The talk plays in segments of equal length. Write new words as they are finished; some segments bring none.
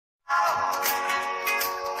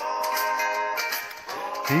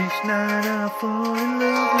Each night I fall in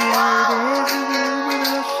love with every woman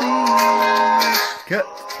I see. Cut.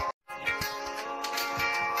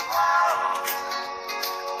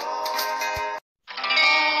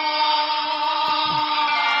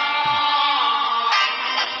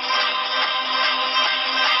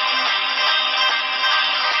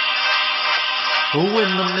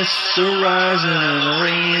 When the mists are rising and the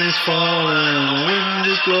rain is falling and the wind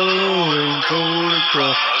is blowing cold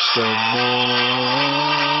across the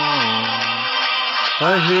moor,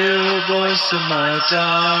 I hear a voice of my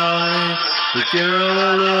darling, the girl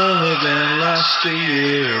I loved and lost a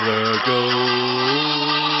year ago.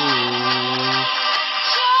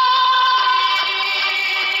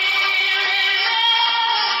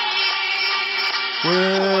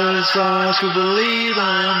 Well, it's hard to believe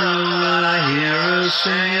I know when I hear her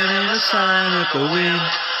singing in the sign of the wind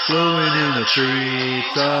blowing in the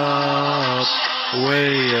treetops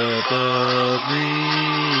way above me.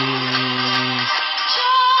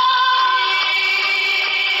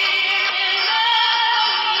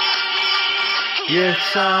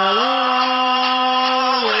 Yes, I'll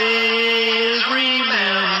always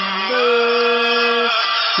remember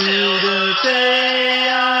till the day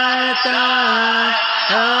I die.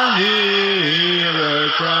 I'll hear her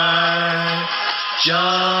cry,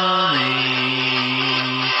 Johnny,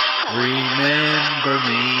 remember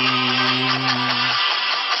me.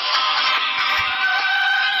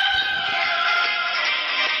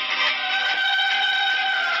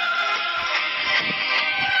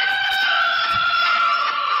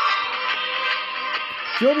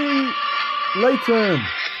 Johnny Layton,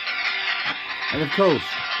 and of course,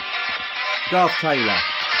 Garth Taylor.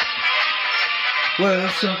 Well,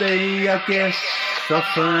 someday I guess I'll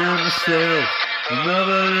find myself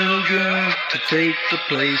another little girl to take the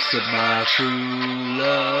place of my true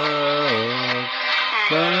love.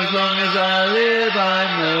 But as long as I live, I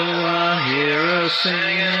know I'll hear her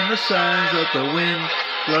singing in the signs of the wind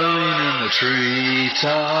blowing in the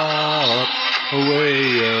treetop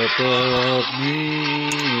way above me.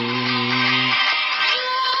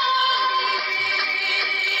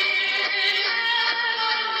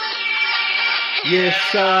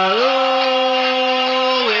 Yes, I'll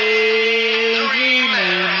always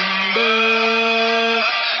remember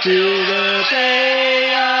till the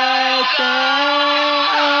day I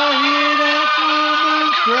die. I'll hear that woman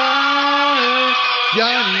cry,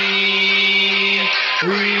 Johnny,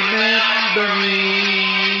 remember me.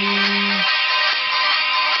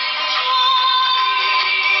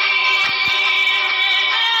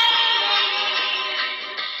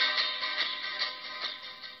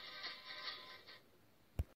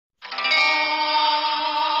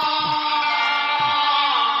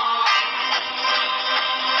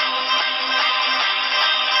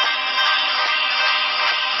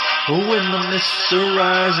 When the mists are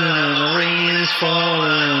rising and the rain is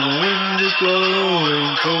falling and the wind is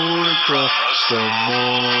blowing cold across the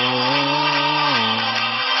moor,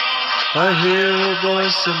 I hear a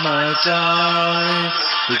voice of my darling,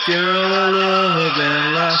 the girl I loved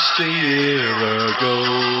and lost a year ago.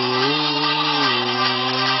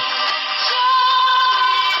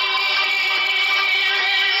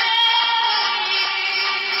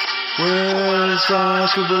 Well, it's hard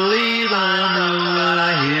to believe I know when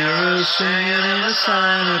I hear her singing in the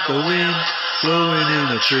sign of the wind blowing in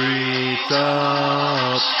the treetops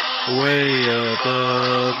way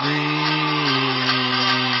above me.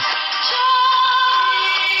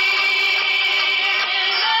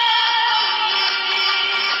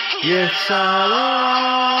 Yes, I'll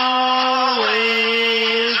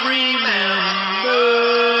always remember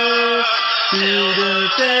till the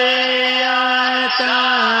day I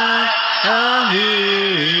die. I'll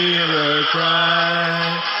hear her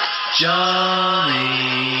cry, Johnny,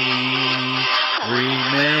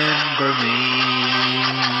 remember me.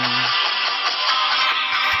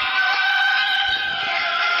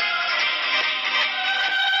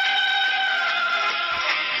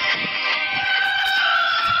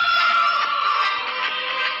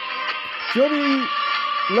 Johnny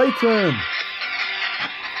Layton,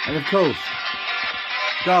 and of course,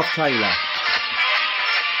 Garth Taylor.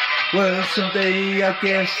 Well, someday I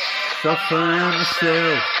guess I'll find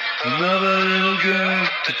myself another little girl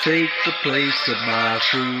to take the place of my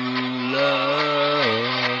true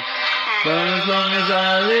love. But as long as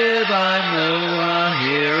I live, I know I'll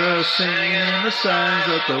hear her singing in the signs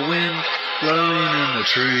of the wind blowing in the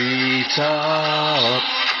treetop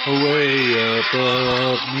way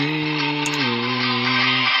above me.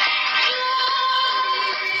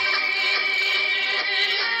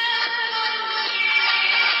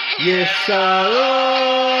 Yes, I'll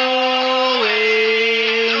always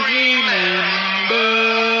remember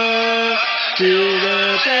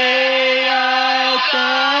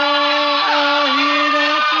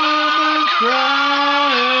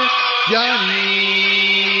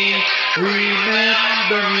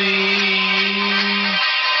ring.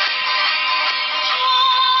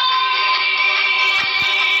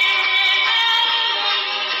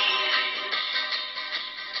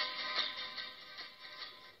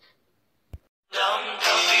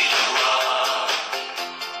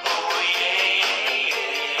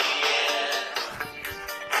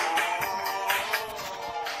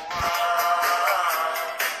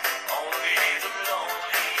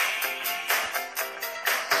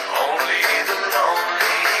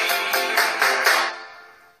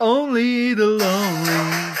 Only the lonely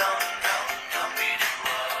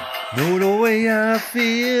know the way I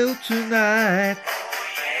feel tonight.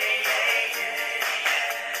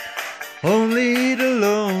 Only the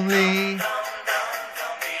lonely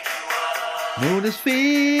know this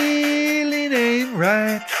feeling ain't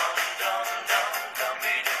right.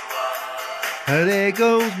 There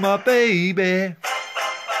goes my baby.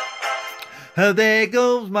 There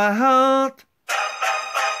goes my heart.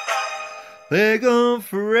 They're gone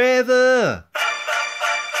forever,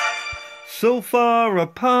 so far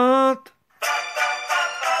apart.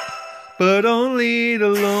 But only the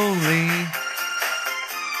lonely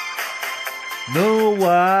know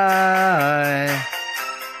why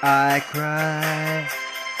I cry.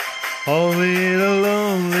 Only the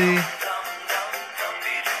lonely.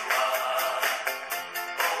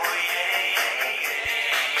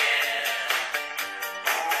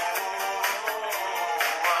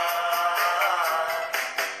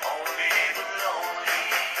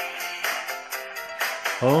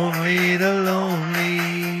 Only the lonely,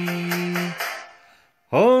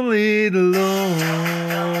 only the lonely,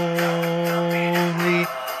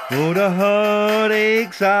 oh, the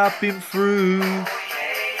heartaches I've been through.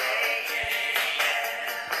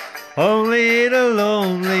 Only the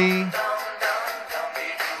lonely,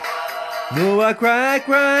 no, I cry,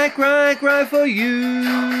 cry, cry, cry for you.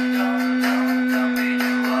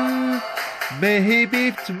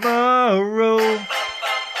 Maybe tomorrow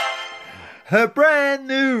a brand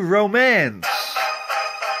new romance,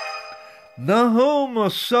 no more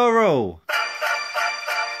sorrow,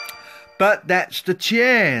 but that's the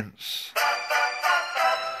chance.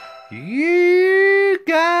 You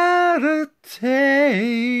gotta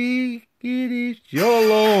take it if you're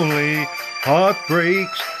lonely. Heart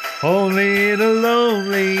breaks, only the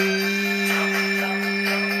lonely.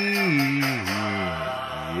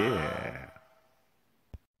 Yeah.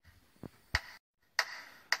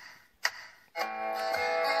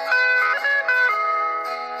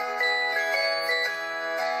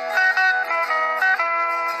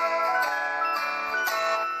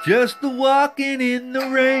 Just walking in the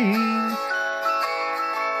rain,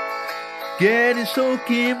 getting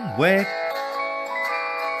soaking wet,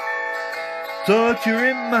 torture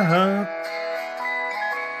in my heart,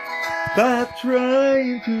 by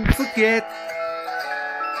trying to forget.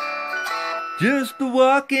 Just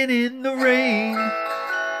walking in the rain,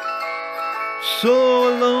 so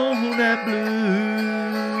alone and blue.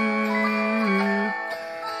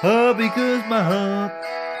 Oh, because my heart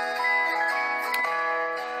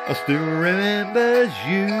still remembers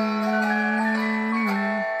you.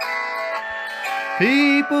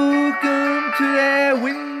 People come to their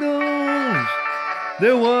windows,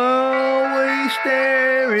 they're always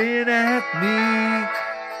staring at me,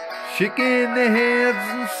 shaking their heads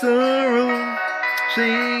in sorrow,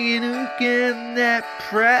 saying, who can that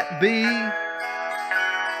prat be?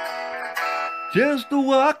 Just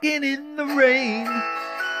walking in the rain,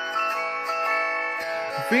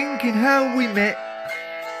 thinking how we met,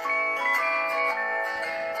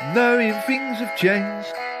 knowing things have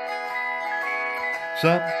changed.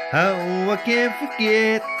 Somehow I can't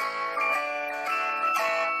forget.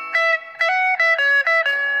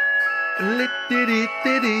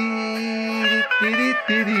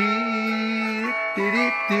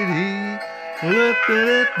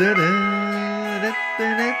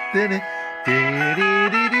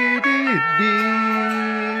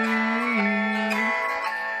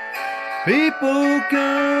 People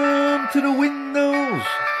come to the windows,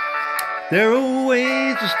 they're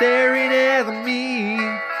always staring at me,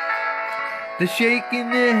 they're shaking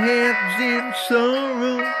their heads in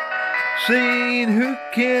sorrow, saying, who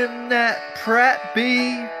can that prat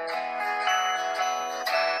be?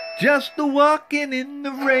 Just walking in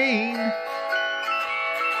the rain,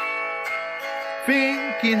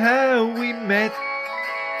 thinking how we met,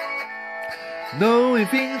 knowing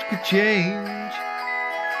things could change.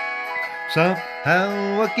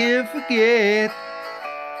 Somehow I can't forget.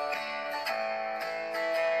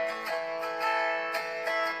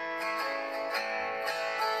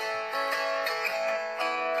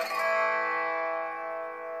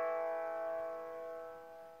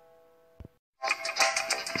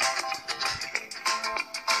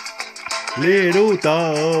 Little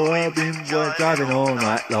doll, I've been driving all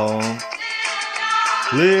night long.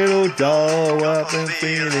 Little doll, I've been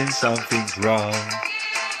feeling something's wrong.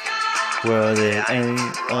 Well, it ain't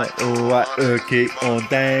like alright to keep on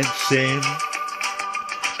dancing.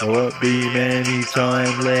 There won't be many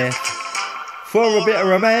time left for a bit of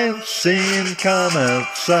romancing. Come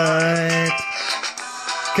outside,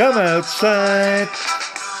 come outside.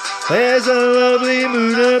 There's a lovely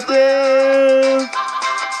moon up there.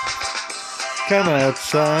 Come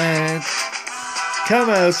outside, come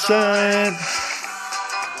outside.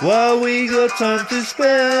 While we got time to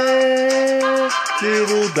spare.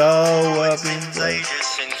 Little doll, I've been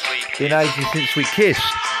ages since we kissed.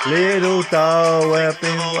 Little doll, I've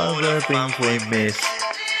been one of the things we missed.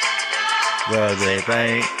 Well, they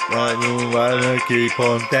ain't right, we'll rather keep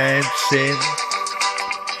on dancing.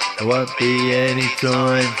 There won't be any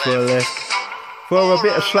time for a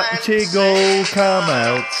bit of slack and tiggle. Come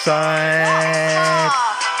outside,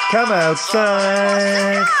 come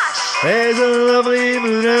outside. There's a lovely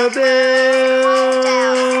moon up there.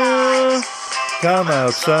 Come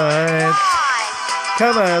outside,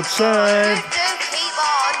 come outside.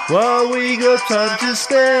 While we got time to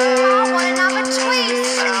spare.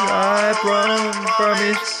 I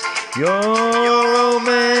promise your old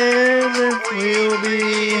man that we'll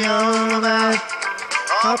be home at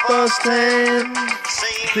 10:30.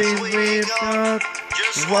 Please, we've got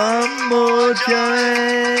one more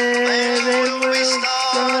giant and we'll go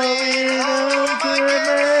home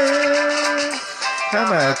tonight.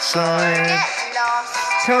 Come outside,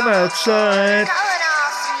 come outside.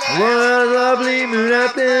 What a lovely moon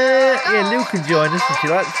up there. Yeah, Lou can join us if she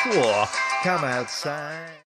likes. Come outside.